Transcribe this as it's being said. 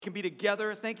can be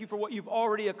together. Thank you for what you've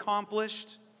already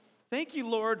accomplished. Thank you,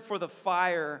 Lord, for the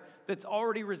fire that's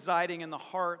already residing in the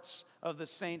hearts of the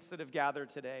saints that have gathered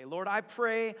today. Lord, I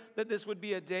pray that this would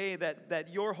be a day that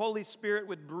your Holy Spirit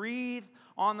would breathe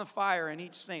on the fire in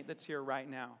each saint that's here right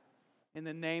now. In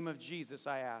the name of Jesus,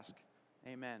 I ask.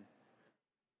 Amen.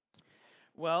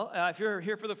 Well, if you're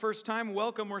here for the first time,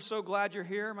 welcome. We're so glad you're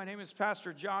here. My name is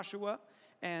Pastor Joshua,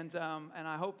 and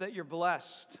I hope that you're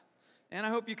blessed. And I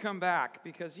hope you come back,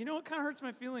 because you know it kind of hurts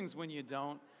my feelings when you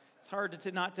don't. It's hard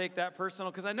to not take that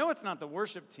personal, because I know it's not the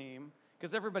worship team,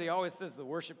 because everybody always says the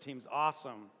worship team's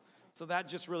awesome. So that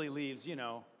just really leaves,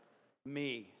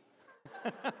 me.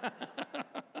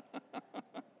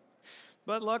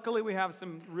 But luckily we have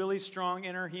some really strong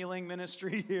inner healing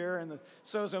ministry here and the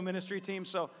Sozo ministry team,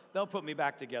 so they'll put me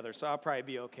back together, so I'll probably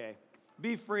be okay.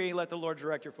 Be free, let the Lord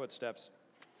direct your footsteps.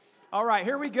 All right,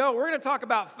 here we go. We're going to talk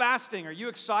about fasting. Are you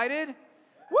excited?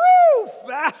 Woo!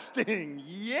 Fasting!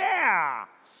 Yeah!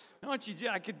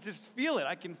 I could just feel it.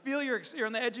 I can feel you're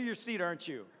on the edge of your seat, aren't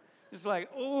you? It's like,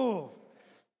 oh,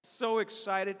 so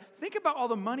excited. Think about all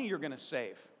the money you're going to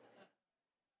save.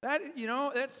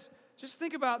 Just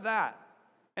think about that.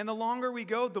 And the longer we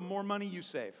go, the more money you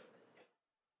save.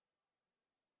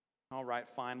 All right,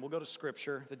 fine. We'll go to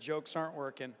Scripture. The jokes aren't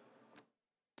working.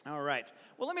 All right.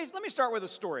 Well, let me start with a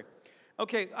story.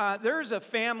 Okay, there's a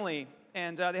family,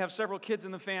 and they have several kids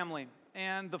in the family.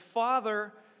 And the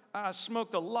father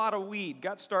smoked a lot of weed.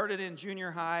 Got started in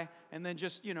junior high, and then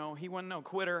just, he wasn't no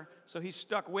quitter, so he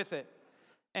stuck with it.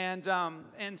 And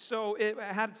so it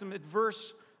had some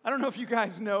adverse. I don't know if you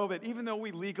guys know, but even though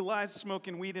we legalized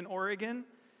smoking weed in Oregon,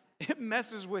 it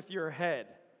messes with your head.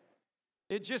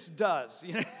 It just does.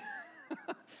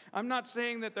 I'm not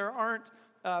saying that there aren't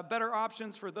better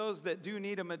options for those that do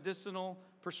need a medicinal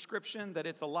prescription, that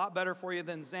it's a lot better for you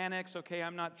than Xanax. Okay,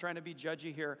 I'm not trying to be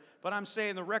judgy here, but I'm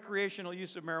saying the recreational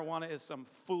use of marijuana is some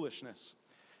foolishness.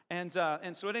 And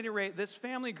so at any rate, this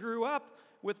family grew up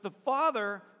with the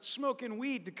father smoking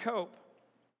weed to cope.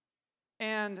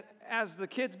 And as the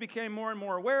kids became more and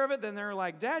more aware of it, then they're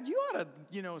like, Dad, you ought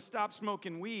to, stop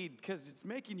smoking weed because it's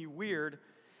making you weird.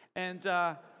 And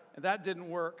that didn't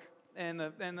work. And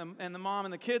the mom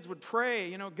and the kids would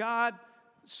pray, God,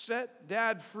 set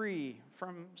Dad free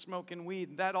from smoking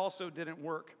weed. That also didn't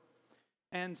work.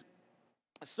 And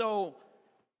so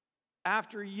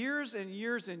after years and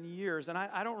years and years, and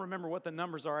I don't remember what the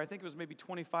numbers are, I think it was maybe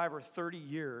 25 or 30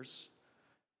 years,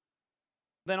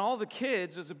 then all the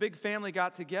kids, as a big family,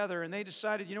 got together and they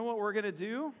decided, you know what we're going to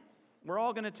do? We're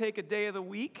all going to take a day of the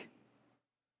week.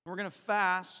 We're going to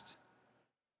fast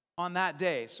on that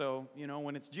day. So,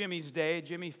 when it's Jimmy's day,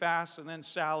 Jimmy fasts, and then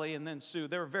Sally, and then Sue.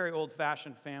 They're a very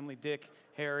old-fashioned family, Dick,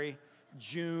 Harry,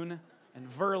 June, and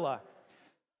Verla.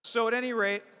 So at any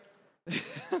rate,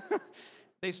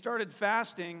 they started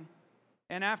fasting,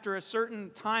 and after a certain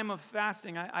time of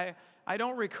fasting, I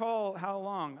don't recall how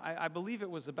long. I believe it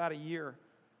was about a year.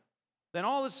 Then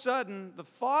all of a sudden, the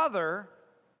father,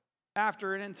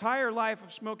 after an entire life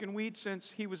of smoking weed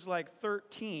since he was like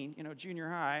 13, junior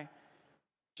high,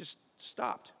 just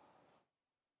stopped.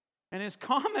 And his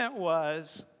comment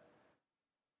was,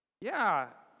 yeah,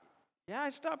 I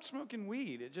stopped smoking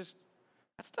weed.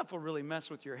 That stuff will really mess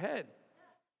with your head.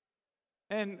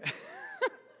 And,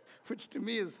 which to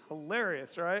me is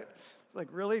hilarious, right? It's like,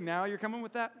 really? Now you're coming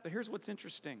with that? But here's what's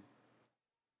interesting.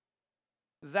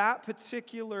 That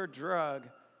particular drug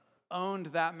owned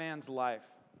that man's life.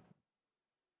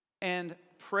 And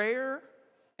prayer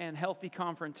and healthy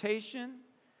confrontation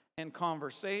and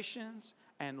conversations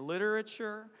and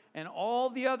literature and all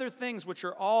the other things, which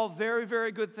are all very,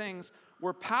 very good things,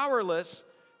 were powerless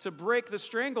to break the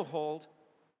stranglehold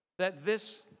that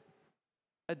this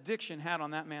addiction had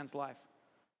on that man's life.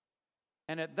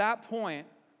 And at that point,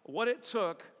 what it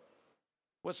took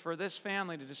was for this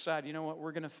family to decide, you know what,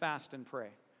 we're going to fast and pray.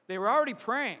 They were already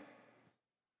praying,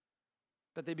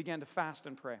 but they began to fast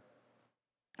and pray.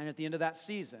 And at the end of that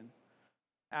season,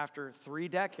 after 3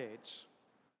 decades,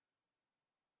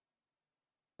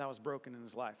 that was broken in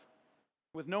his life.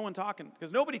 With no one talking,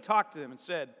 because nobody talked to him and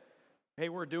said, hey,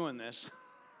 we're doing this.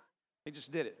 They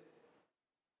just did it.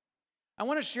 I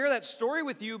want to share that story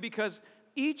with you because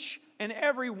each and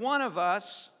every one of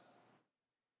us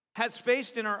has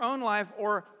faced in our own life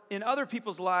or in other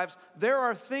people's lives, there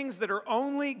are things that are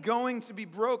only going to be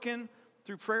broken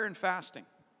through prayer and fasting.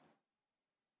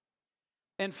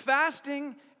 And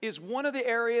fasting is one of the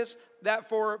areas that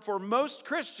for most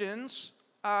Christians,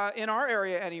 in our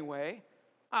area anyway,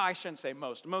 I shouldn't say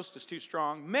most is too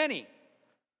strong, many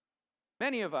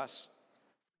of us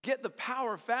get the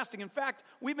power of fasting. In fact,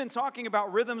 we've been talking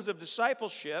about rhythms of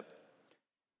discipleship,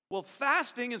 Well,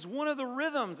 fasting is one of the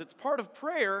rhythms. It's part of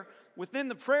prayer. Within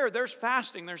the prayer, there's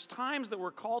fasting. There's times that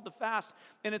we're called to fast,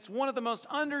 and it's one of the most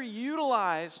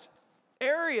underutilized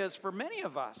areas for many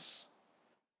of us.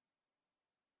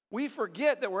 We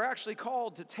forget that we're actually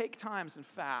called to take times and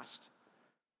fast.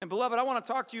 And beloved, I want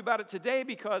to talk to you about it today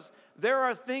because there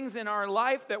are things in our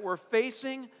life that we're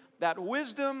facing that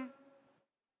wisdom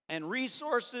and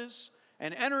resources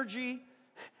and energy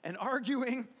and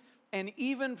arguing and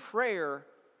even prayer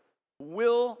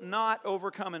will not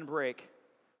overcome and break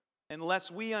unless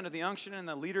we, under the unction and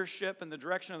the leadership and the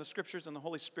direction of the Scriptures and the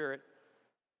Holy Spirit,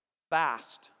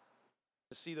 fast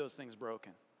to see those things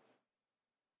broken,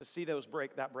 to see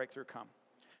that breakthrough come.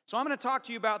 So I'm going to talk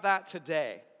to you about that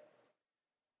today.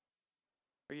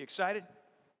 Are you excited?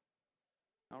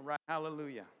 All right,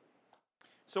 hallelujah.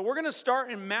 So we're going to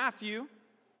start in Matthew,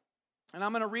 and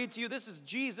I'm going to read to you. This is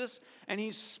Jesus, and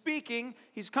he's speaking.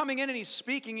 He's coming in and he's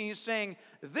speaking, and he's saying,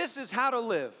 this is how to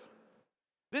live.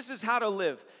 This is how to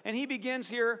live. And he begins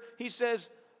here. He says,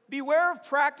 beware of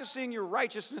practicing your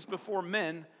righteousness before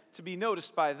men to be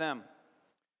noticed by them.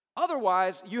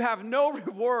 Otherwise, you have no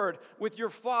reward with your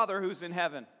Father who's in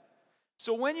heaven.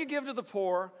 So when you give to the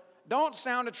poor, don't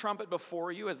sound a trumpet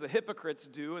before you as the hypocrites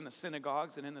do in the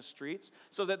synagogues and in the streets,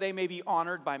 so that they may be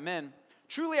honored by men.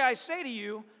 Truly I say to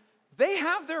you, they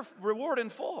have their reward in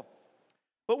full.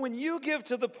 But when you give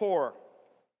to the poor,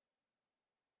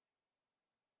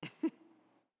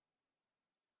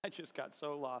 I just got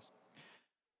so lost.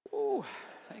 Ooh,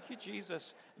 thank you,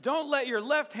 Jesus. Don't let your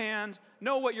left hand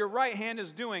know what your right hand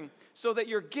is doing, so that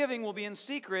your giving will be in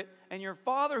secret, and your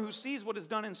Father who sees what is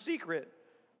done in secret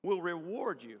will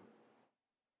reward you.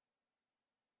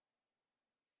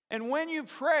 And when you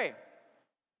pray,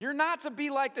 you're not to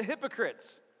be like the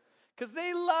hypocrites, because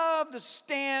they love to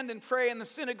stand and pray in the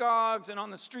synagogues and on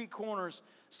the street corners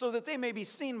so that they may be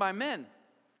seen by men.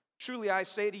 Truly I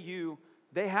say to you,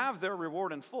 they have their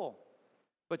reward in full.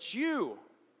 But you,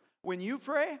 when you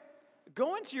pray,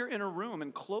 go into your inner room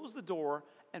and close the door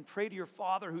and pray to your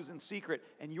Father who's in secret.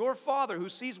 And your Father who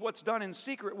sees what's done in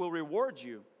secret will reward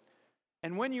you.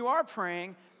 And when you are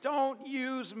praying, don't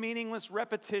use meaningless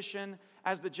repetition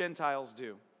as the Gentiles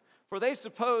do, for they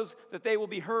suppose that they will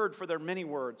be heard for their many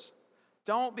words.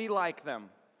 Don't be like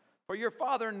them, for your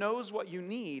Father knows what you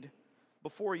need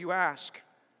before you ask.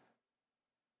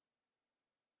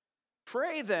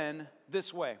 Pray then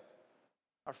this way.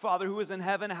 Our Father who is in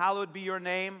heaven, hallowed be your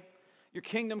name. Your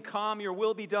kingdom come, your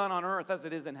will be done on earth as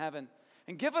it is in heaven.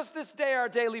 And give us this day our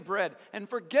daily bread, and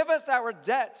forgive us our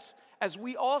debts as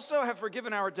we also have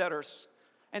forgiven our debtors.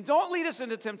 And don't lead us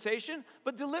into temptation,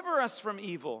 but deliver us from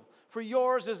evil. For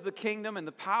yours is the kingdom and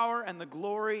the power and the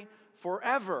glory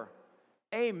forever.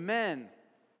 Amen.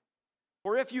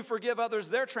 For if you forgive others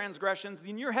their transgressions,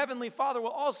 then your heavenly Father will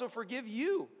also forgive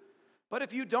you. But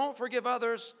if you don't forgive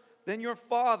others, then your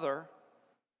Father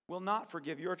will not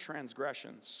forgive your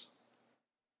transgressions.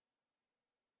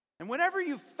 And whenever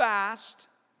you fast,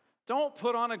 don't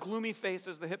put on a gloomy face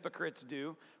as the hypocrites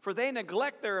do, for they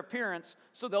neglect their appearance,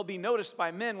 so they'll be noticed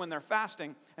by men when they're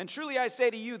fasting. And truly I say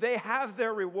to you, they have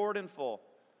their reward in full.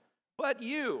 But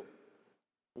you,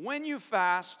 when you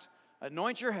fast,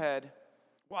 anoint your head,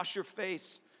 wash your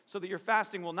face, so that your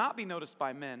fasting will not be noticed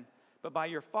by men, but by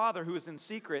your Father who is in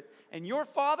secret. And your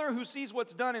Father who sees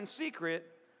what's done in secret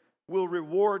will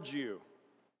reward you.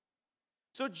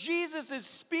 So Jesus is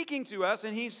speaking to us,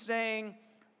 and he's saying,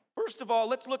 first of all,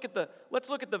 let's look at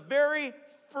the very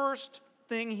first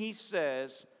thing he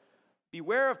says.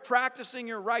 Beware of practicing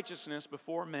your righteousness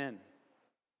before men.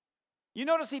 You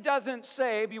notice he doesn't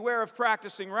say, beware of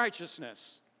practicing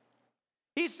righteousness.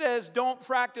 He says, don't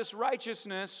practice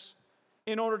righteousness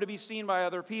in order to be seen by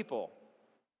other people.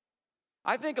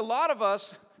 I think a lot of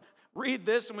us read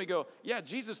this and we go, yeah,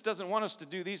 Jesus doesn't want us to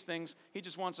do these things. He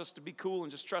just wants us to be cool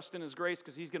and just trust in his grace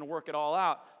because he's going to work it all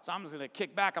out. So I'm just going to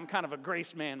kick back. I'm kind of a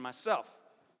grace man myself.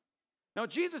 No,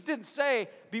 Jesus didn't say,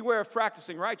 beware of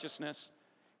practicing righteousness.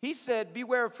 He said,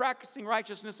 beware of practicing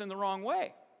righteousness in the wrong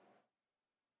way.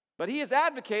 But he is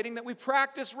advocating that we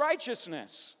practice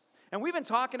righteousness. And we've been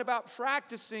talking about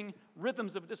practicing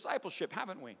rhythms of discipleship,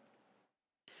 haven't we?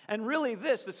 And really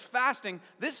this fasting,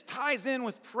 this ties in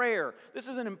with prayer. This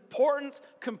is an important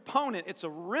component. It's a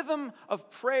rhythm of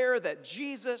prayer that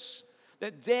Jesus,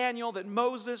 that Daniel, that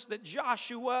Moses, that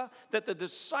Joshua, that the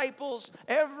disciples,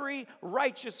 every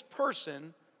righteous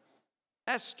person,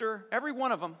 Esther, every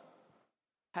one of them,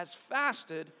 has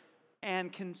fasted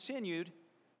and continued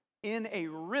in a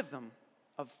rhythm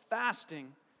of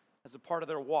fasting as a part of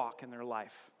their walk in their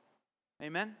life.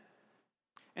 Amen?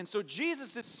 And so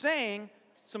Jesus is saying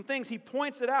some things. He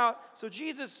points it out. So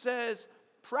Jesus says,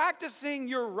 practicing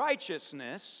your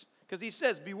righteousness, because he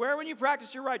says, beware when you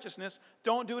practice your righteousness,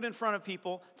 don't do it in front of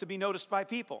people to be noticed by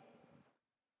people.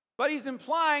 But he's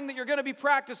implying that you're going to be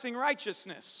practicing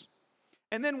righteousness.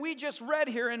 And then we just read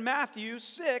here in Matthew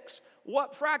 6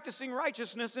 what practicing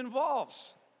righteousness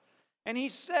involves. And he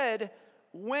said,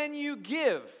 when you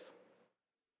give,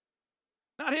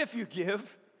 not if you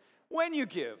give, when you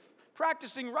give.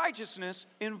 Practicing righteousness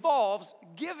involves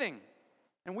giving.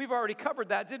 And we've already covered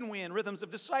that, didn't we, in Rhythms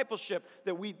of Discipleship,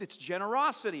 that it's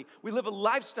generosity. We live a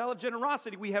lifestyle of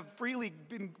generosity. We have freely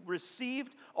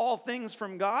received all things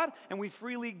from God, and we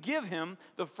freely give him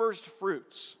the first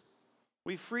fruits.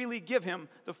 We freely give him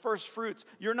the first fruits.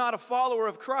 You're not a follower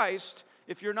of Christ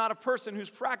if you're not a person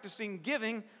who's practicing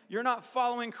giving. You're not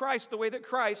following Christ the way that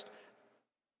Christ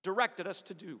directed us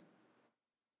to do.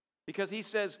 Because he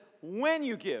says, when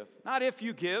you give, not if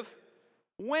you give,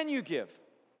 when you give.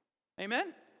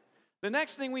 Amen? The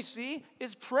next thing we see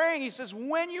is praying. He says,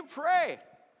 when you pray.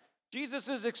 Jesus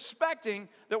is expecting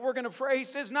that we're going to pray. He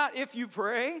says, not if you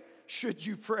pray, should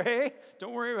you pray.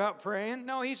 Don't worry about praying.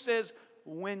 No, he says,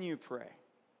 when you pray.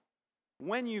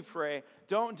 When you pray,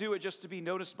 don't do it just to be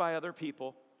noticed by other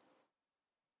people,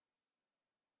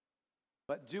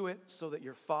 but do it so that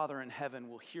your Father in heaven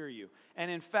will hear you. And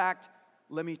in fact,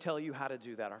 let me tell you how to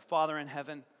do that. Our Father in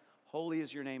heaven, holy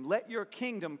is your name. Let your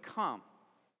kingdom come.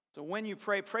 So when you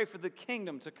pray, pray for the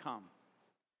kingdom to come.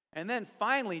 And then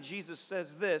finally, Jesus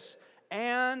says this,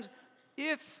 and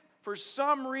if for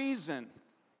some reason,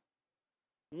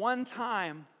 one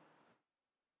time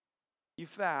you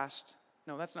fast,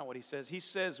 no, that's not what he says. He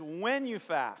says, when you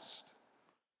fast,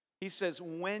 he says,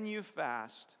 when you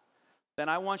fast, then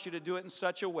I want you to do it in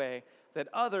such a way that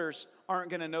others aren't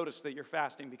going to notice that you're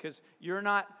fasting, because you're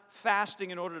not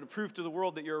fasting in order to prove to the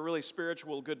world that you're a really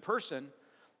spiritual, good person.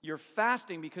 You're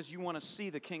fasting because you want to see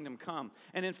the kingdom come.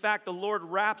 And in fact, the Lord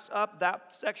wraps up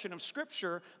that section of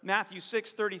Scripture, Matthew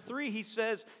 6:33. He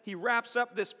says, he wraps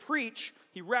up this preach,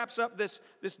 he wraps up this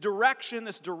direction,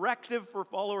 this directive for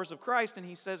followers of Christ, and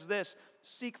he says this,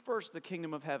 seek first the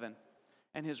kingdom of heaven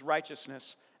and his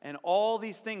righteousness, and all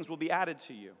these things will be added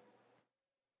to you.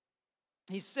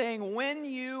 He's saying when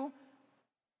you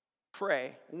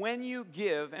pray, when you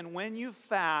give, and when you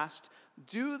fast,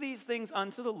 do these things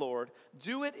unto the Lord.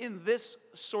 Do it in this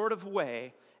sort of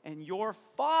way, and your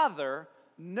Father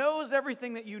knows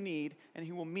everything that you need, and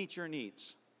he will meet your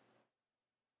needs.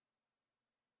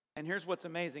 And here's what's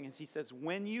amazing is he says,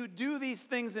 when you do these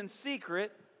things in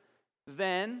secret,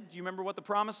 then, do you remember what the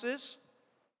promise is?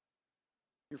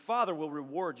 Your Father will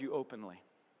reward you openly.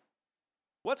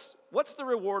 What's the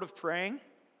reward of praying?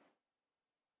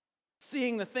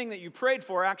 Seeing the thing that you prayed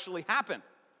for actually happen.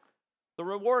 The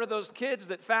reward of those kids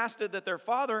that fasted that their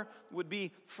father would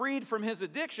be freed from his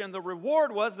addiction, the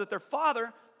reward was that their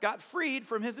father got freed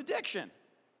from his addiction.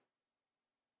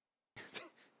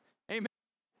 Amen.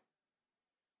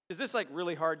 Is this like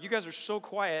really hard? You guys are so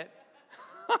quiet.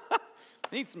 I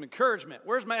need some encouragement.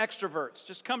 Where's my extroverts?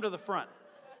 Just come to the front.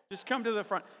 Just come to the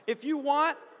front. If you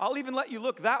want, I'll even let you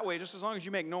look that way just as long as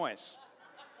you make noise.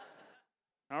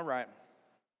 All right.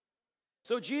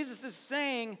 So Jesus is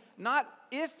saying, not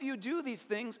if you do these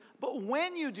things, but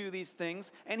when you do these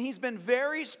things. And he's been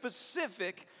very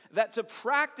specific that to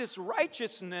practice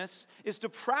righteousness is to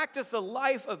practice a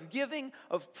life of giving,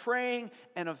 of praying,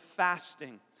 and of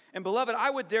fasting. And beloved, I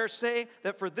would dare say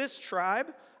that for this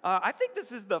tribe, I think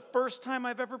this is the first time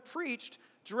I've ever preached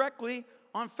directly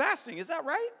on fasting. Is that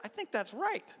right? I think that's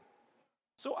right.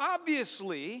 So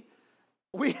obviously,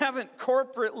 we haven't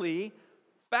corporately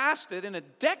fasted in a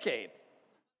decade.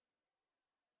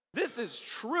 This is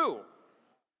true.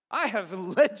 I have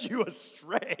led you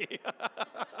astray.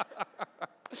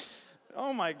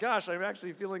 Oh my gosh, I'm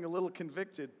actually feeling a little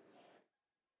convicted.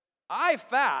 I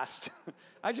fast.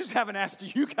 I just haven't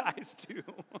asked you guys to.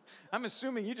 I'm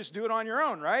assuming you just do it on your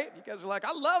own, right? You guys are like,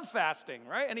 I love fasting,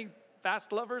 right? Any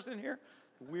fast lovers in here?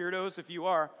 Weirdos if you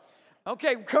are.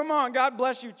 Okay, come on. God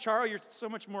bless you, Charles. You're so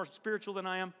much more spiritual than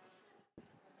I am.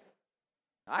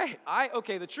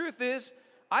 Okay, the truth is,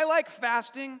 I like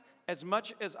fasting as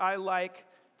much as I like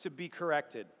to be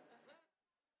corrected.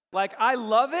 Like, I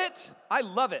love it. I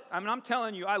love it. I mean, I'm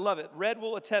telling you, I love it. Red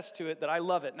will attest to it that I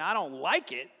love it. Now, I don't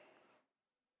like it.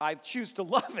 I choose to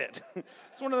love it.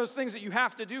 It's one of those things that you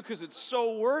have to do because it's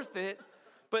so worth it.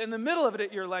 But in the middle of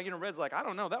it, you're like, Red's like, I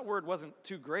don't know, that word wasn't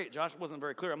too great. Josh wasn't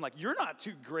very clear. I'm like, you're not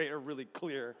too great or really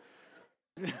clear.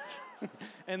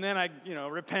 And then I,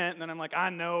 repent, and then I'm like, I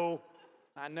know.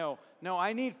 No,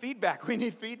 I need feedback. We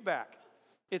need feedback.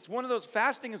 It's one of those,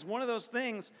 fasting is one of those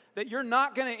things that you're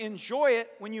not going to enjoy it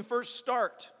when you first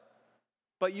start,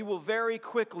 but you will very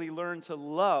quickly learn to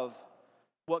love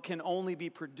what can only be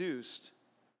produced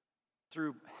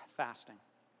through fasting.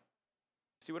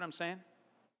 See what I'm saying?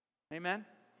 Amen?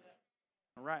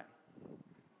 All right.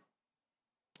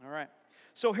 All right.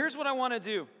 So here's what I want to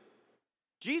do.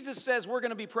 Jesus says we're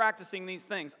going to be practicing these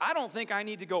things. I don't think I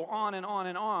need to go on and on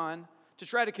and on to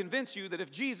try to convince you that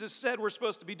if Jesus said we're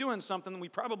supposed to be doing something, then we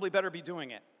probably better be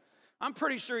doing it. I'm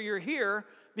pretty sure you're here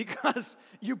because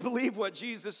you believe what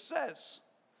Jesus says.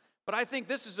 But I think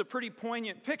this is a pretty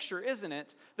poignant picture, isn't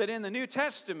it? That in the New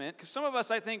Testament, because some of us,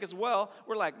 I think as well,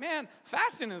 we're like, man,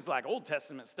 fasting is like Old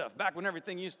Testament stuff, back when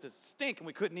everything used to stink and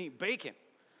we couldn't eat bacon.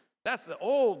 That's the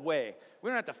old way. We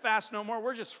don't have to fast no more.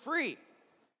 We're just free.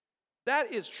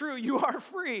 That is true. You are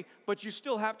free, but you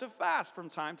still have to fast from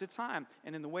time to time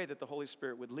and in the way that the Holy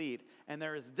Spirit would lead. And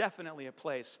there is definitely a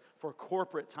place for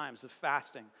corporate times of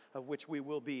fasting, of which we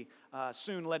will be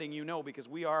soon letting you know, because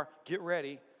get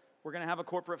ready, we're going to have a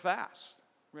corporate fast.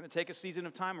 We're going to take a season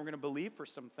of time. We're going to believe for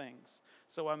some things.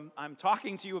 So I'm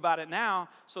talking to you about it now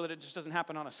so that it just doesn't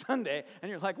happen on a Sunday. And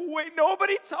you're like, wait,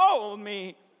 nobody told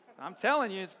me. I'm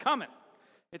telling you, it's coming.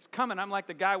 It's coming. I'm like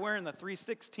the guy wearing the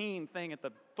 316 thing at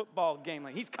the football game.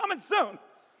 Like, he's coming soon.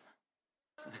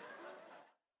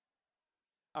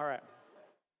 All right.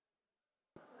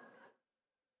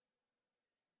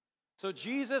 So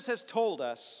Jesus has told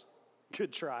us,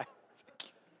 good try.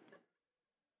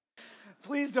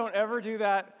 Please don't ever do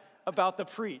that about the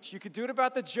preach. You could do it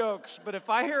about the jokes, but if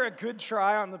I hear a good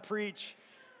try on the preach,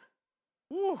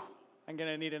 I'm going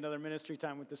to need another ministry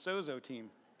time with the Sozo team.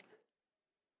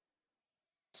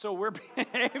 So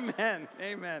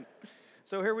amen.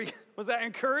 So was that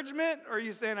encouragement, or are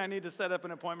you saying I need to set up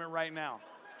an appointment right now?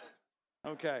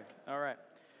 Okay, all right.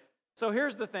 So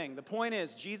here's the thing. The point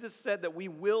is, Jesus said that we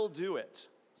will do it.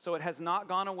 So it has not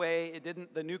gone away.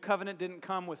 The new covenant didn't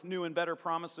come with new and better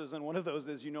promises, and one of those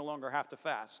is you no longer have to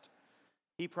fast.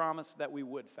 He promised that we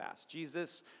would fast.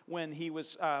 Jesus, when he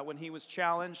was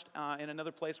challenged in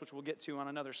another place, which we'll get to on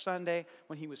another Sunday,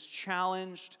 when he was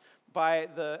challenged by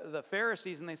the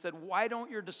Pharisees, and they said, why don't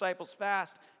your disciples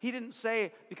fast? He didn't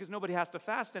say, because nobody has to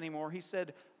fast anymore. He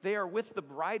said, they are with the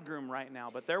bridegroom right now,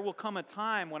 but there will come a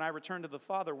time when I return to the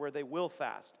Father where they will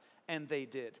fast. And they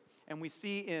did. And we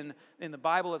see in the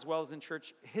Bible as well as in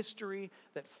church history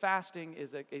that fasting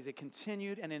is a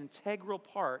continued and integral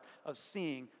part of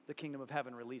seeing the kingdom of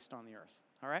heaven released on the earth.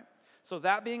 All right? So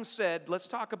that being said, let's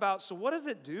talk about, so what does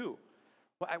it do?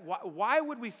 Why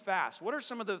would we fast? What are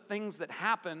some of the things that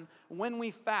happen when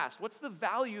we fast? What's the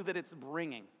value that it's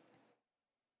bringing?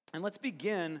 And let's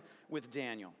begin with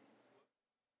Daniel.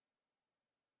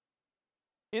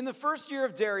 In the first year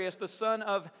of Darius, the son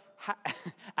of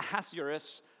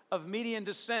Ahasuerus, of Median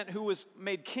descent, who was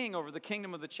made king over the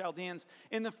kingdom of the Chaldeans,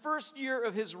 in the first year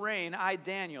of his reign, I,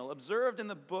 Daniel, observed in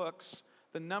the books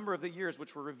the number of the years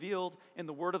which were revealed in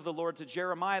the word of the Lord to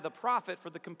Jeremiah the prophet for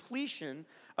the completion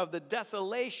of the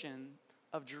desolation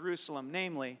of Jerusalem,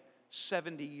 namely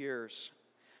 70 years.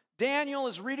 Daniel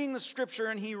is reading the scripture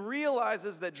and he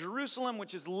realizes that Jerusalem,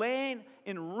 which is laying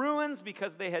in ruins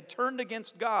because they had turned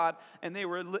against God, and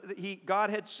God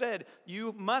had said,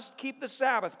 you must keep the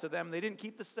Sabbath to them. They didn't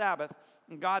keep the Sabbath.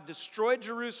 And God destroyed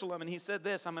Jerusalem, and he said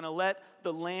this, I'm going to let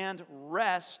the land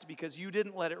rest because you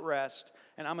didn't let it rest,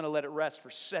 and I'm going to let it rest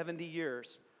for 70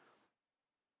 years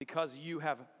because you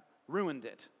have ruined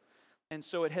it. And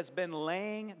so it has been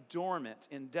laying dormant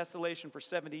in desolation for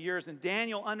 70 years. And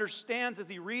Daniel understands as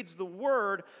he reads the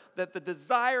word that the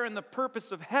desire and the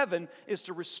purpose of heaven is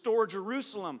to restore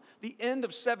Jerusalem. The end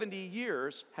of 70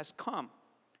 years has come.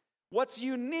 What's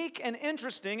unique and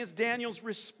interesting is Daniel's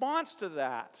response to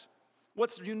that.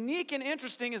 What's unique and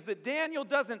interesting is that Daniel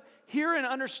doesn't hear and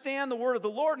understand the word of the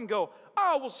Lord and go,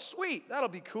 oh, well, sweet, that'll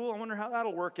be cool. I wonder how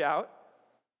that'll work out.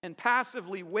 And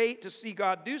passively wait to see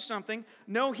God do something.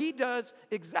 No, he does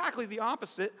exactly the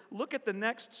opposite. Look at the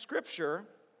next scripture.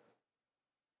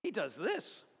 He does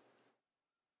this.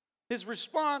 His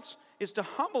response is to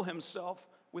humble himself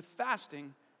with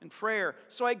fasting and prayer.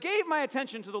 So I gave my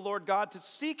attention to the Lord God to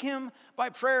seek him by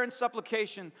prayer and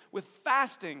supplication with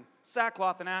fasting,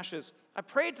 sackcloth, and ashes. I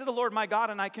prayed to the Lord my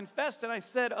God, and I confessed, and I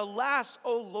said, alas,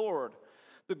 O Lord,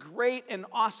 the great and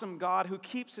awesome God who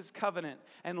keeps his covenant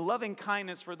and loving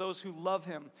kindness for those who love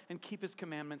him and keep his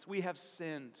commandments. We have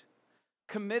sinned,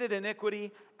 committed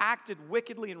iniquity, acted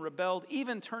wickedly and rebelled,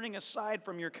 even turning aside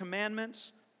from your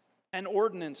commandments and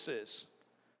ordinances.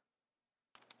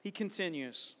 He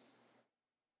continues.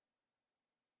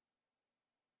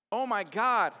 Oh my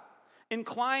God,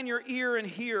 incline your ear and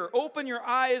hear. Open your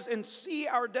eyes and see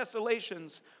our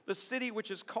desolations, the city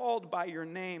which is called by your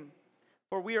name.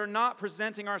 For we are not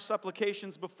presenting our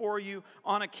supplications before you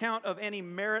on account of any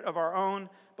merit of our own,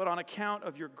 but on account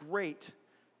of your great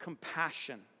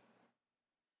compassion.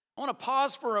 I want to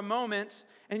pause for a moment,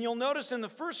 and you'll notice in the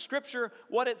first scripture,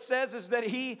 what it says is that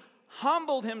he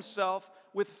humbled himself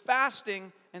with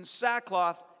fasting and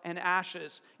sackcloth and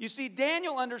ashes. You see,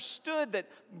 Daniel understood that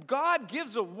God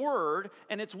gives a word,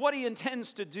 and it's what he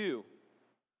intends to do.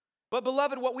 But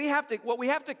beloved, what we have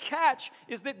to catch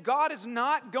is that God is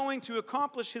not going to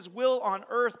accomplish his will on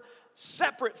earth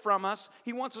separate from us.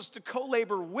 He wants us to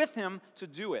co-labor with him to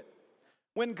do it.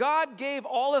 When God gave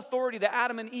all authority to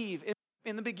Adam and Eve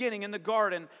in the beginning, in the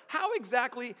garden, how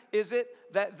exactly is it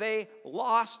that they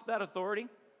lost that authority?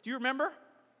 Do you remember?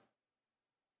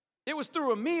 It was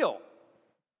through a meal.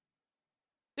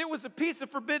 It was a piece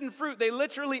of forbidden fruit they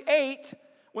literally ate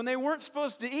when they weren't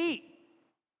supposed to eat.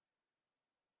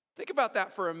 Think about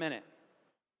that for a minute.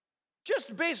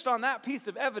 Just based on that piece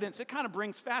of evidence, it kind of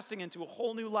brings fasting into a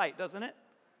whole new light, doesn't it?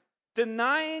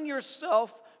 Denying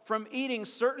yourself from eating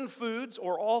certain foods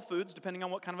or all foods, depending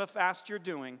on what kind of a fast you're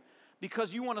doing,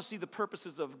 because you want to see the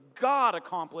purposes of God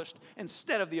accomplished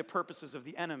instead of the purposes of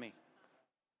the enemy.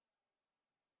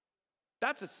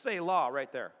 That's a Selah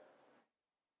right there.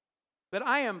 That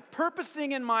I am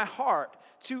purposing in my heart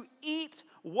to eat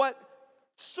what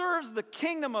serves the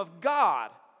kingdom of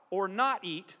God or not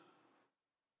eat,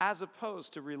 as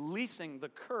opposed to releasing the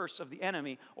curse of the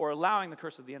enemy or allowing the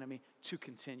curse of the enemy to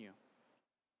continue.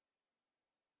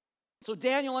 So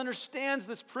Daniel understands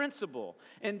this principle,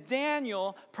 and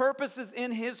Daniel purposes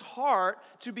in his heart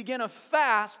to begin a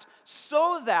fast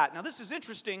so that, now this is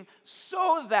interesting,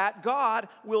 so that God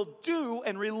will do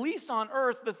and release on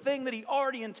earth the thing that he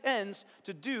already intends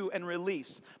to do and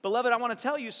release. Beloved, I want to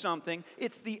tell you something.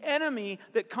 It's the enemy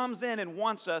that comes in and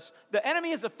wants us. The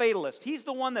enemy is a fatalist. He's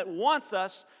the one that wants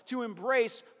us to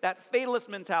embrace that fatalist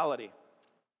mentality.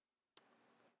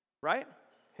 Right?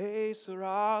 Hey,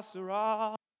 Sarah,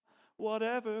 Sarah.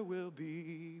 Whatever will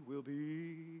be, will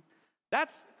be.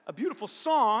 That's a beautiful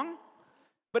song,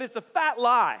 but it's a fat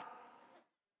lie.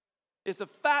 It's a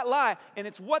fat lie, and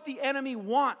it's what the enemy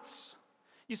wants.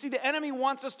 You see, the enemy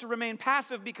wants us to remain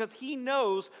passive because he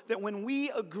knows that when we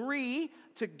agree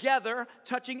together,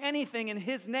 touching anything in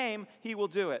his name, he will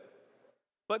do it.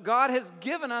 But God has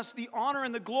given us the honor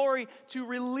and the glory to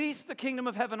release the kingdom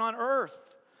of heaven on earth.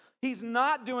 He's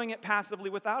not doing it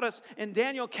passively without us, and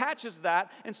Daniel catches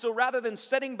that. And so rather than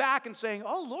sitting back and saying,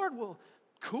 oh, Lord, well,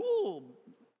 cool,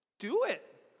 do it.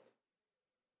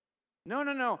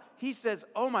 No. He says,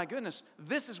 oh, my goodness,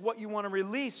 this is what you want to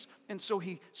release. And so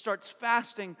he starts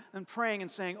fasting and praying and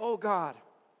saying, oh, God,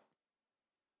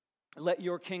 let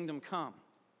your kingdom come.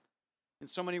 In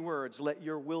so many words, let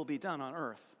your will be done on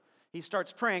earth. He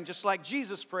starts praying just like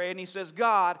Jesus prayed, and he says,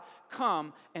 God,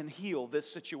 come and heal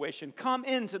this situation. Come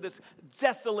into this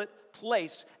desolate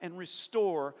place and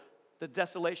restore the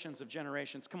desolations of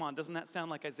generations. Come on, doesn't that sound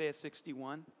like Isaiah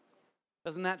 61?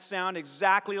 Doesn't that sound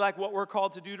exactly like what we're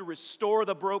called to do, to restore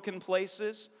the broken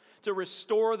places, to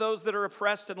restore those that are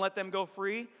oppressed and let them go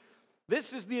free?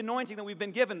 This is the anointing that we've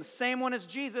been given, the same one as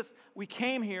Jesus. We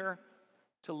came here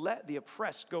to let the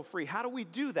oppressed go free. How do we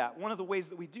do that? One of the ways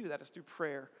that we do that is through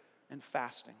prayer and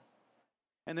fasting.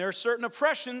 And there are certain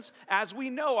oppressions, as we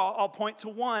know. I'll point to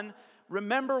one.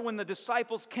 Remember when the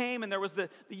disciples came and there was the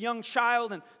young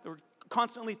child, and they were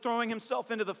constantly throwing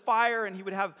himself into the fire, and he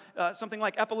would have something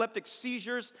like epileptic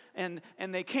seizures, and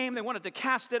they came, they wanted to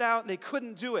cast it out, and they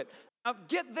couldn't do it. Now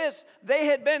get this, they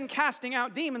had been casting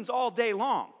out demons all day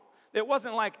long. It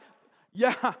wasn't like,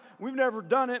 yeah, we've never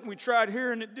done it, and we tried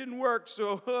here, and it didn't work,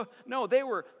 so no, they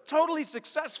were totally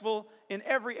successful in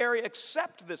every area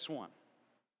except this one.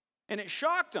 And it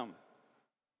shocked them.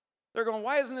 They're going,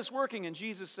 why isn't this working? And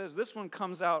Jesus says, this one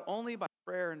comes out only by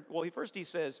prayer. And well, first he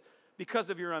says, because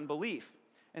of your unbelief.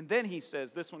 And then he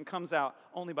says, this one comes out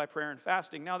only by prayer and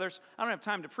fasting. Now, I don't have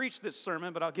time to preach this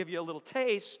sermon, but I'll give you a little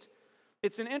taste.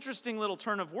 It's an interesting little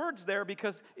turn of words there,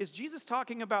 because is Jesus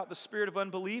talking about the spirit of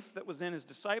unbelief that was in his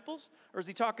disciples, or is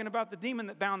he talking about the demon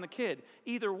that bound the kid?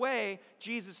 Either way,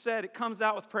 Jesus said it comes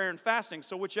out with prayer and fasting.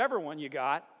 So whichever one you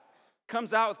got,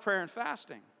 comes out with prayer and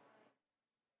fasting.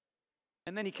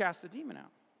 And then he casts the demon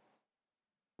out.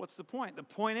 What's the point? The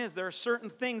point is there are certain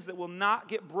things that will not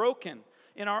get broken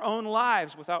in our own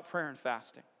lives without prayer and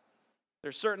fasting.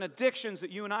 There's certain addictions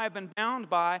that you and I have been bound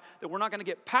by that we're not going to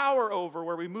get power over,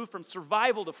 where we move from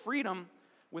survival to freedom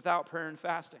without prayer and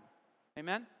fasting.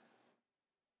 Amen?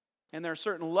 And there are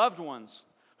certain loved ones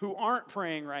who aren't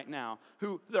praying right now,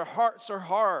 who their hearts are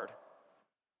hard.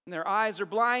 And their eyes are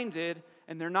blinded,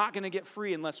 and they're not going to get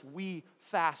free unless we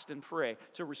fast and pray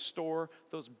to restore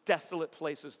those desolate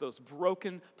places, those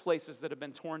broken places that have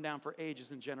been torn down for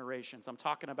ages and generations. I'm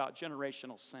talking about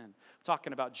generational sin. I'm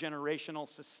talking about generational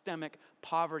systemic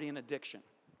poverty and addiction.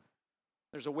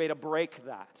 There's a way to break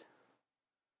that.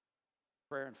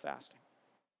 Prayer and fasting.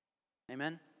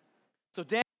 Amen? So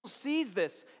Daniel sees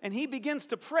this, and he begins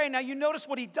to pray. Now you notice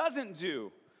what he doesn't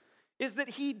do is that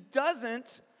he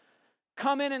doesn't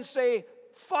come in and say,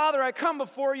 Father, I come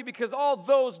before you because all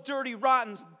those dirty,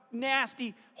 rotten,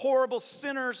 nasty, horrible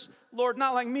sinners, Lord,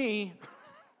 not like me.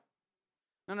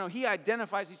 No, he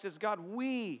identifies, he says, God,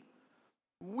 we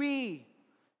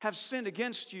have sinned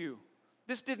against you.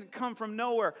 This didn't come from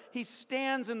nowhere. He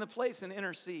stands in the place and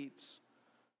intercedes.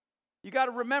 You got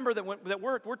to remember that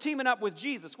we're teaming up with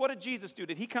Jesus. What did Jesus do?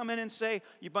 Did he come in and say,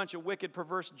 you bunch of wicked,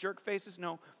 perverse jerk faces?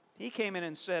 No. He came in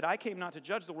and said, I came not to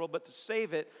judge the world, but to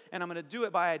save it. And I'm going to do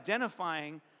it by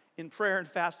identifying in prayer and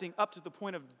fasting up to the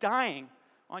point of dying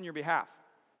on your behalf.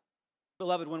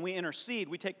 Beloved, when we intercede,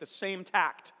 we take the same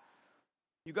tact.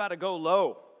 You got to go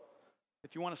low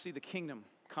if you want to see the kingdom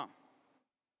come.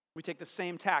 We take the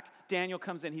same tact. Daniel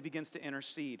comes in, he begins to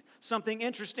intercede. Something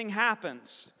interesting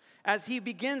happens as he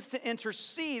begins to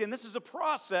intercede, and this is a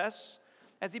process.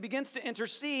 As he begins to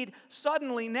intercede,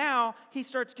 suddenly now he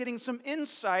starts getting some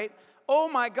insight. Oh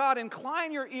my God,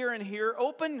 incline your ear and hear,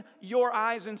 open your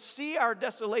eyes and see our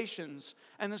desolations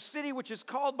and the city which is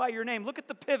called by your name. Look at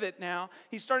the pivot now.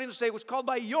 He's starting to say it was called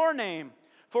by your name.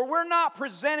 For we're not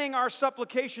presenting our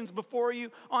supplications before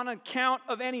you on account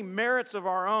of any merits of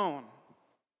our own.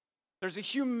 There's a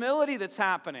humility that's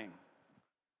happening.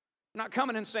 I'm not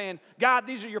coming and saying, God,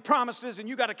 these are your promises and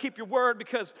you got to keep your word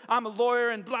because I'm a lawyer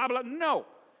and blah, blah. No.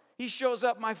 He shows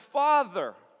up, my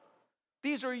Father.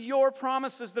 These are your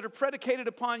promises that are predicated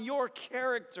upon your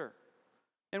character.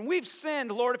 And we've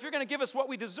sinned, Lord. If you're going to give us what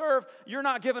we deserve, you're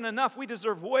not giving enough. We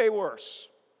deserve way worse.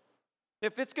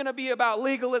 If it's going to be about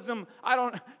legalism, I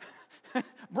don't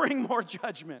bring more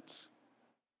judgment.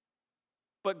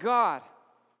 But God,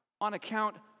 on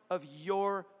account of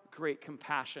your great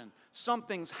compassion,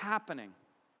 something's happening.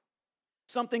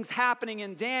 Something's happening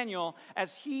in Daniel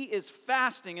as he is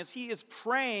fasting, as he is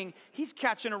praying. He's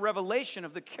catching a revelation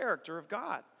of the character of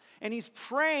God. And he's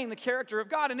praying the character of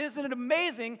God. And isn't it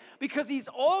amazing? Because he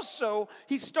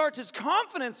starts, his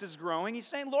confidence is growing. He's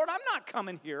saying, Lord, I'm not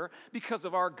coming here because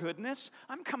of our goodness.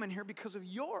 I'm coming here because of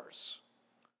yours.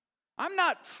 I'm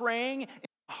not praying in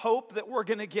the hope that we're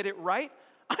going to get it right.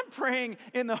 I'm praying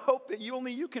in the hope that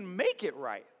only you can make it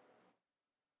right.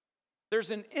 There's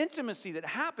an intimacy that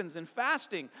happens in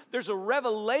fasting. There's a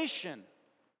revelation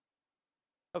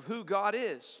of who God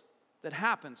is that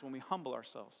happens when we humble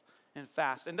ourselves and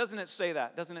fast. And doesn't it say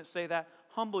that? Doesn't it say that?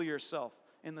 Humble yourself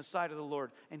in the sight of the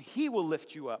Lord, and He will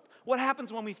lift you up. What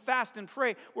happens when we fast and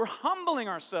pray? We're humbling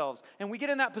ourselves, and we get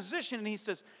in that position, and He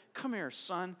says, come here,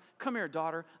 son. Come here,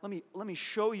 daughter. Let me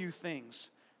show you things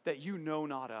that you know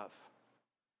not of.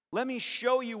 Let me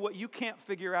show you what you can't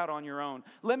figure out on your own.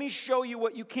 Let me show you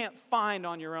what you can't find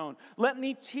on your own. Let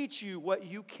me teach you what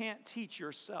you can't teach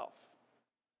yourself.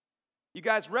 You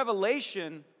guys,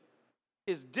 revelation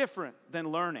is different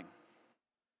than learning.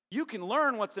 You can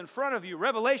learn what's in front of you.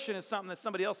 Revelation is something that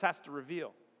somebody else has to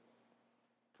reveal.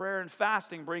 Prayer and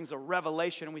fasting brings a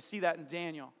revelation, and we see that in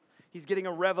Daniel. He's getting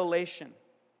a revelation.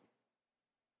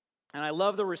 And I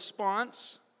love the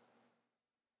response.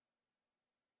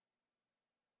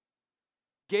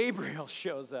 Gabriel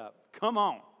shows up. Come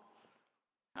on.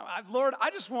 Lord,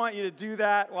 I just want you to do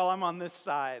that while I'm on this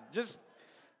side. Just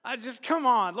come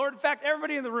on. Lord, in fact,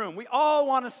 everybody in the room, we all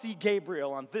want to see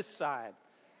Gabriel on this side.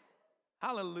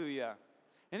 Hallelujah.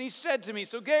 And he said to me,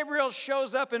 so Gabriel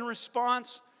shows up in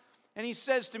response, and he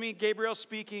says to me, Gabriel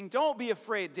speaking, don't be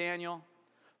afraid, Daniel,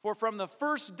 for from the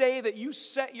first day that you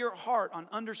set your heart on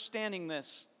understanding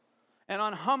this and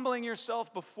on humbling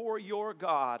yourself before your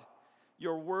God,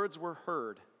 your words were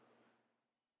heard.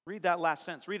 Read that last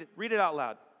sentence. Read it out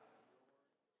loud.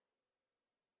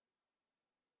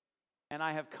 And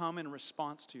I have come in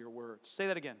response to your words. Say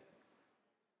that again.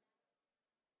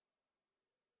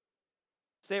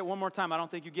 Say it one more time. I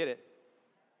don't think you get it.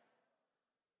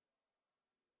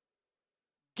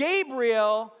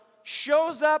 Gabriel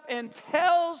shows up and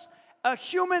tells a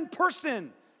human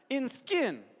person in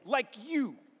skin like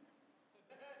you,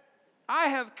 I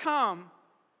have come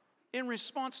in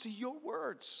response to your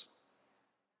words.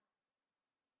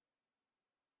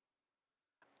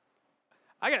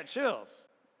 I got chills.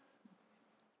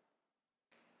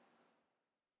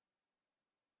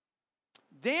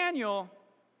 Daniel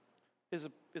is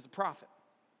a prophet.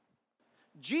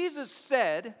 Jesus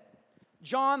said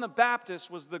John the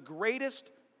Baptist was the greatest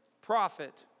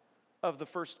prophet of the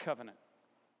first covenant.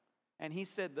 And he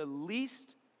said the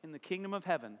least in the kingdom of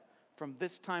heaven from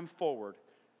this time forward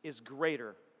is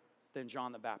greater than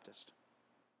John the Baptist.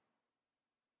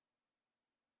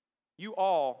 You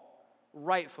all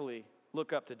rightfully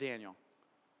look up to Daniel.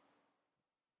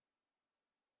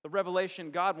 The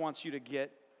revelation God wants you to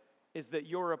get is that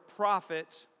you're a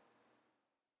prophet,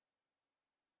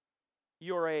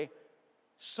 you're a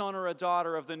son or a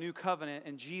daughter of the new covenant,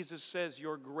 and Jesus says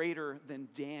you're greater than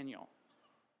Daniel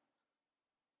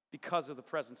because of the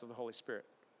presence of the Holy Spirit.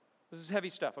 This is heavy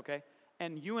stuff, okay?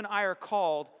 And you and I are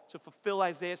called to fulfill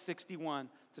Isaiah 61,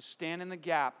 to stand in the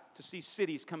gap, to see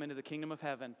cities come into the kingdom of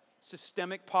heaven.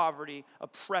 Systemic poverty,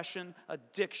 oppression,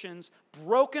 addictions,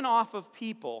 broken off of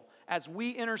people as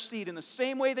we intercede in the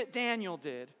same way that Daniel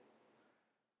did.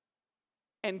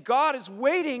 And God is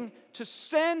waiting to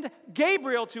send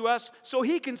Gabriel to us so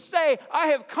he can say, I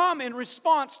have come in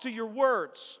response to your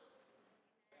words.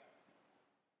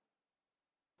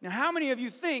 Now, how many of you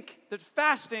think that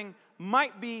fasting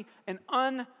might be an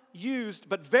unused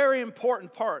but very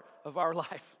important part of our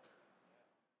life?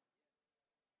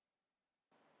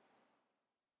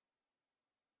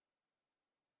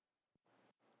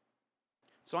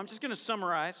 So I'm just going to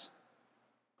summarize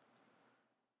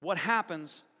what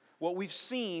happens, what we've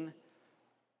seen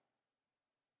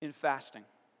in fasting.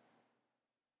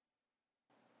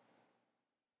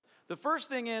 The first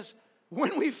thing is,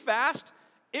 when we fast,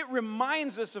 it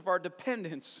reminds us of our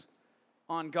dependence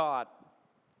on God.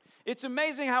 It's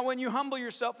amazing how when you humble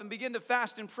yourself and begin to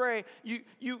fast and pray, you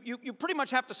pretty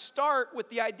much have to start with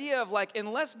the idea of like,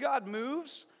 unless God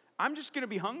moves, I'm just going to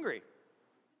be hungry.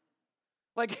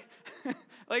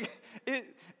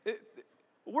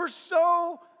 We're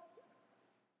so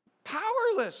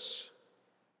powerless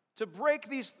to break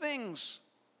these things.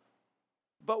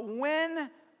 But when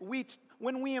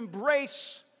we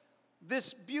embrace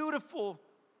this beautiful,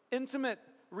 intimate,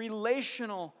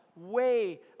 relational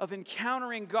way of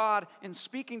encountering God and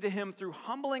speaking to Him through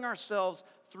humbling ourselves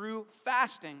through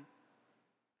fasting,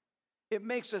 it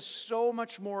makes us so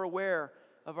much more aware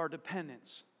of our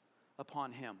dependence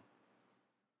upon Him.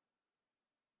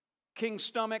 King's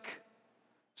stomach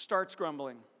starts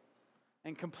grumbling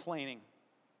and complaining.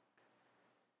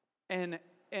 And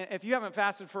if you haven't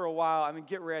fasted for a while, I mean,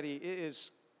 get ready.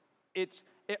 It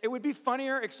would be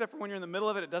funnier, except for when you're in the middle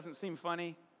of it, it doesn't seem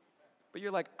funny. But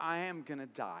you're like, I am going to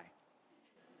die.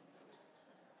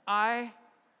 I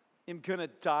am going to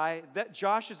die. That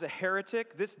Josh is a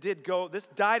heretic. This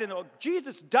died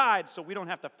Jesus died so we don't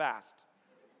have to fast.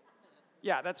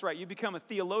 Yeah, that's right. You become a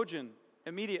theologian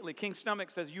immediately. King's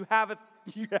stomach says you're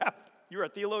a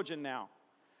theologian now.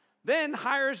 Then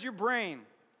hires your brain.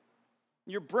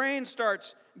 Your brain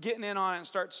starts getting in on it and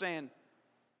starts saying,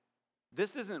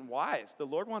 this isn't wise. The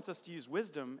Lord wants us to use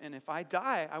wisdom, and if I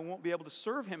die, I won't be able to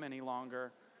serve Him any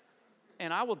longer,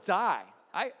 and I will die.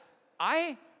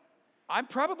 I'm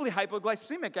probably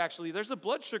hypoglycemic, actually. There's a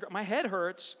blood sugar. My head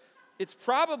hurts. It's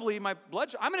probably my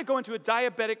blood sugar. I'm going to go into a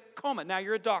diabetic coma. Now,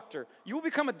 you're a doctor. You will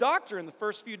become a doctor in the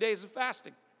first few days of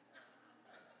fasting.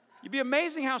 You'd be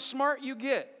amazing how smart you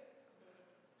get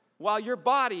while your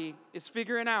body is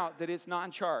figuring out that it's not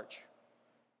in charge.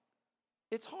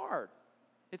 It's hard.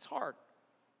 It's hard.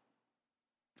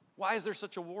 Why is there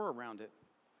such a war around it?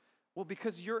 Well,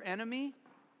 because your enemy,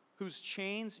 whose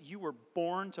chains you were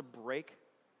born to break,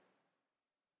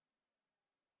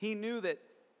 he knew that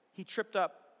he tripped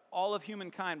up all of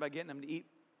humankind by getting them to eat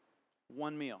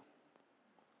one meal.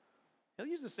 He'll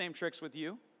use the same tricks with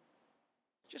you.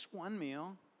 Just one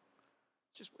meal.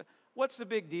 What's the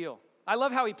big deal? I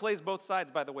love how he plays both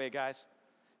sides, by the way, guys.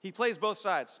 He plays both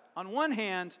sides. On one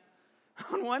hand,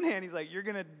 he's like, you're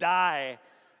going to die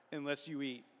unless you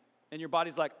eat. And your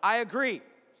body's like, I agree.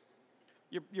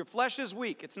 Your flesh is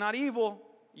weak. It's not evil.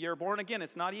 You're born again.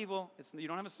 It's not evil. You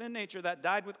don't have a sin nature that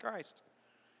died with Christ.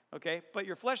 Okay? But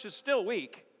your flesh is still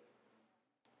weak.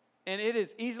 And it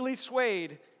is easily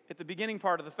swayed at the beginning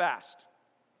part of the fast.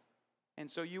 And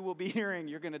so you will be hearing,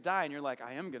 you're going to die. And you're like,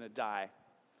 I am going to die.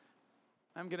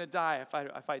 I'm going to die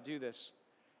if I do this.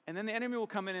 And then the enemy will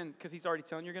come in because he's already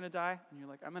telling you you're going to die. And you're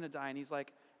like, I'm going to die. And he's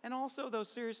like, and also, though,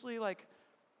 seriously, like,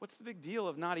 what's the big deal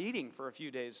of not eating for a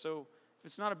few days? So if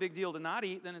it's not a big deal to not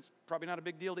eat, then it's probably not a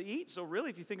big deal to eat. So really,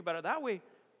 if you think about it that way,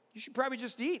 you should probably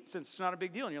just eat since it's not a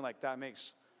big deal. And you're like, that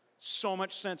makes so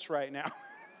much sense right now.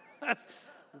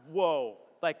 Whoa.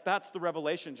 Like, that's the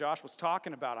revelation Josh was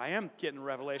talking about. I am getting a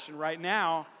revelation right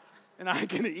now, and I'm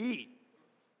going to eat.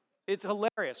 It's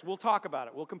hilarious. We'll talk about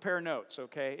it. We'll compare notes,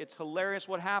 okay? It's hilarious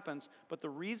what happens, but the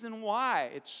reason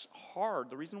why it's hard,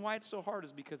 the reason why it's so hard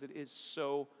is because it is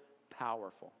so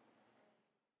powerful.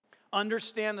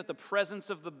 Understand that the presence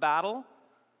of the battle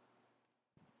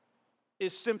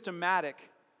is symptomatic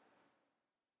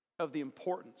of the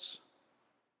importance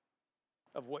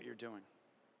of what you're doing.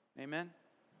 Amen?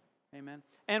 Amen.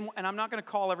 And I'm not going to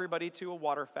call everybody to a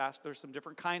water fast. There's some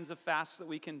different kinds of fasts that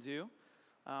we can do.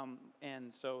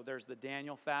 And so there's the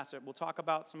Daniel fast. We'll talk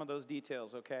about some of those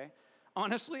details, okay?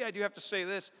 Honestly, I do have to say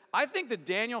this. I think the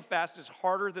Daniel fast is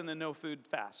harder than the no food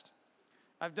fast.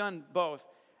 I've done both.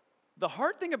 The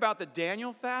hard thing about the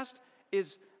Daniel fast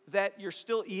is that you're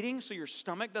still eating, so your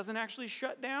stomach doesn't actually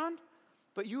shut down.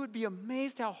 But you would be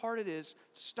amazed how hard it is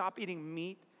to stop eating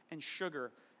meat and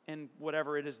sugar and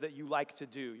whatever it is that you like to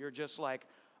do. You're just like,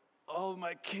 oh,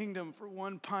 my kingdom for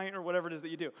one pint or whatever it is that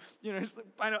you do. You know, just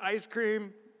like pint of ice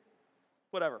cream,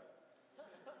 whatever.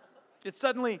 It's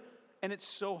suddenly, and it's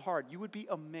so hard. You would be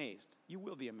amazed. You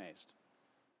will be amazed.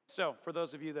 So for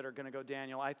those of you that are going to go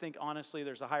Daniel, I think honestly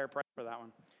there's a higher price for that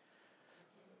one.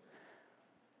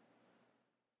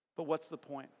 But what's the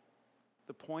point?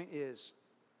 The point is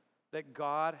that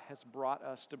God has brought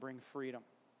us to bring freedom.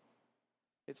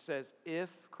 It says, if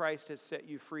Christ has set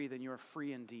you free, then you are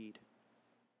free indeed.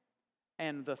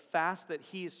 And the fast that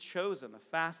He has chosen, the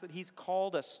fast that He's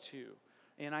called us to,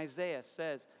 in Isaiah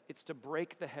says, it's to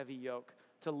break the heavy yoke,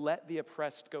 to let the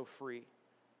oppressed go free.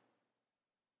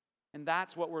 And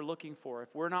that's what we're looking for.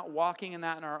 If we're not walking in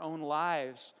that in our own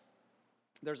lives,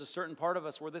 there's a certain part of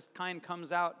us where this kind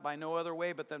comes out by no other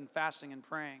way but then fasting and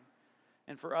praying.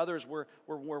 And for others, we're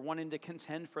wanting to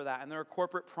contend for that. And there are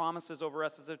corporate promises over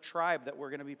us as a tribe that we're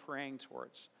going to be praying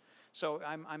towards. So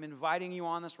I'm inviting you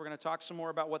on this. We're going to talk some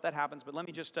more about what that happens. But let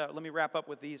me wrap up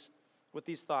with these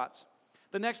thoughts.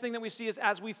 The next thing that we see is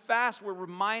as we fast, we're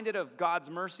reminded of God's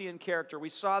mercy and character. We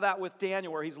saw that with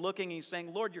Daniel where he's looking and he's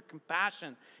saying, Lord, your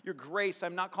compassion, your grace,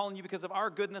 I'm not calling you because of our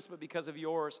goodness, but because of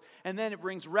yours. And then it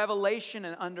brings revelation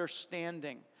and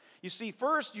understanding. You see,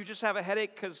 first, you just have a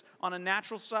headache because on a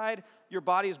natural side, your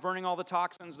body is burning all the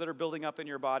toxins that are building up in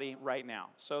your body right now.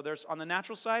 So there's, on the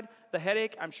natural side, the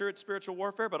headache, I'm sure it's spiritual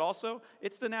warfare, but also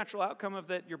it's the natural outcome of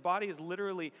that your body has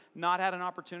literally not had an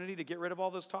opportunity to get rid of all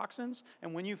those toxins.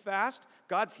 And when you fast,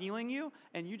 God's healing you,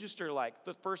 and you just are like,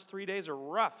 the first 3 days are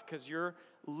rough because you're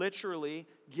literally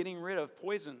getting rid of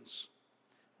poisons.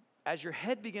 As your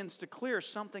head begins to clear,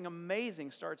 something amazing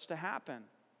starts to happen.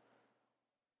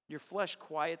 Your flesh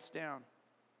quiets down.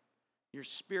 Your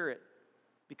spirit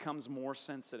becomes more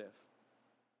sensitive.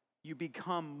 You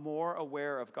become more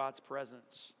aware of God's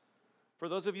presence. For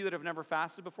those of you that have never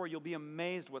fasted before, you'll be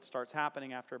amazed what starts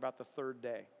happening after about the third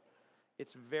day.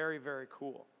 It's very, very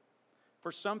cool.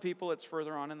 For some people, it's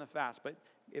further on in the fast, but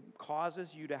it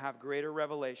causes you to have greater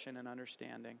revelation and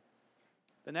understanding.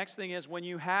 The next thing is when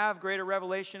you have greater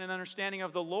revelation and understanding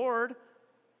of the Lord,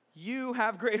 you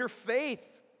have greater faith.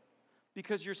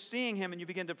 Because you're seeing Him and you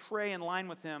begin to pray in line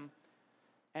with Him.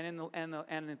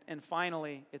 And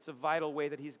finally, it's a vital way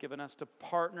that He's given us to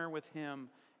partner with Him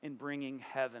in bringing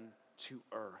heaven to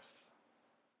earth.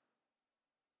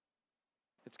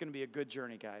 It's going to be a good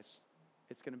journey, guys.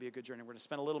 It's going to be a good journey. We're going to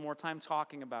spend a little more time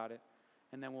talking about it,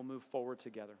 and then we'll move forward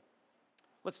together.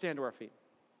 Let's stand to our feet.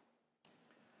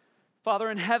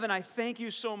 Father in heaven, I thank you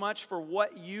so much for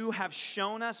what you have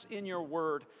shown us in your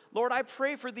word. Lord, I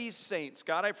pray for these saints,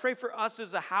 God. I pray for us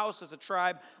as a house, as a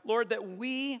tribe, Lord, that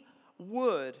we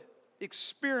would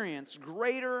experience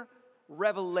greater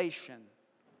revelation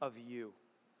of you.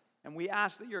 And we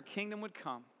ask that your kingdom would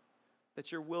come,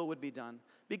 that your will would be done.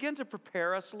 Begin to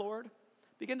prepare us, Lord.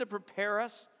 Begin to prepare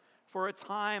us for a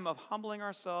time of humbling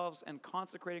ourselves and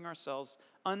consecrating ourselves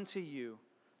unto you,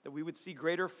 that we would see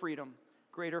greater freedom,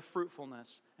 greater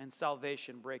fruitfulness, and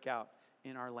salvation break out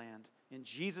in our land. In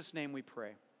Jesus' name we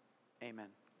pray. Amen.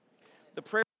 The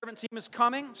prayer servant team is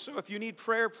coming, so if you need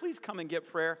prayer, please come and get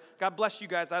prayer. God bless you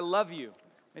guys. I love you.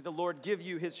 May the Lord give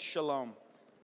you His shalom.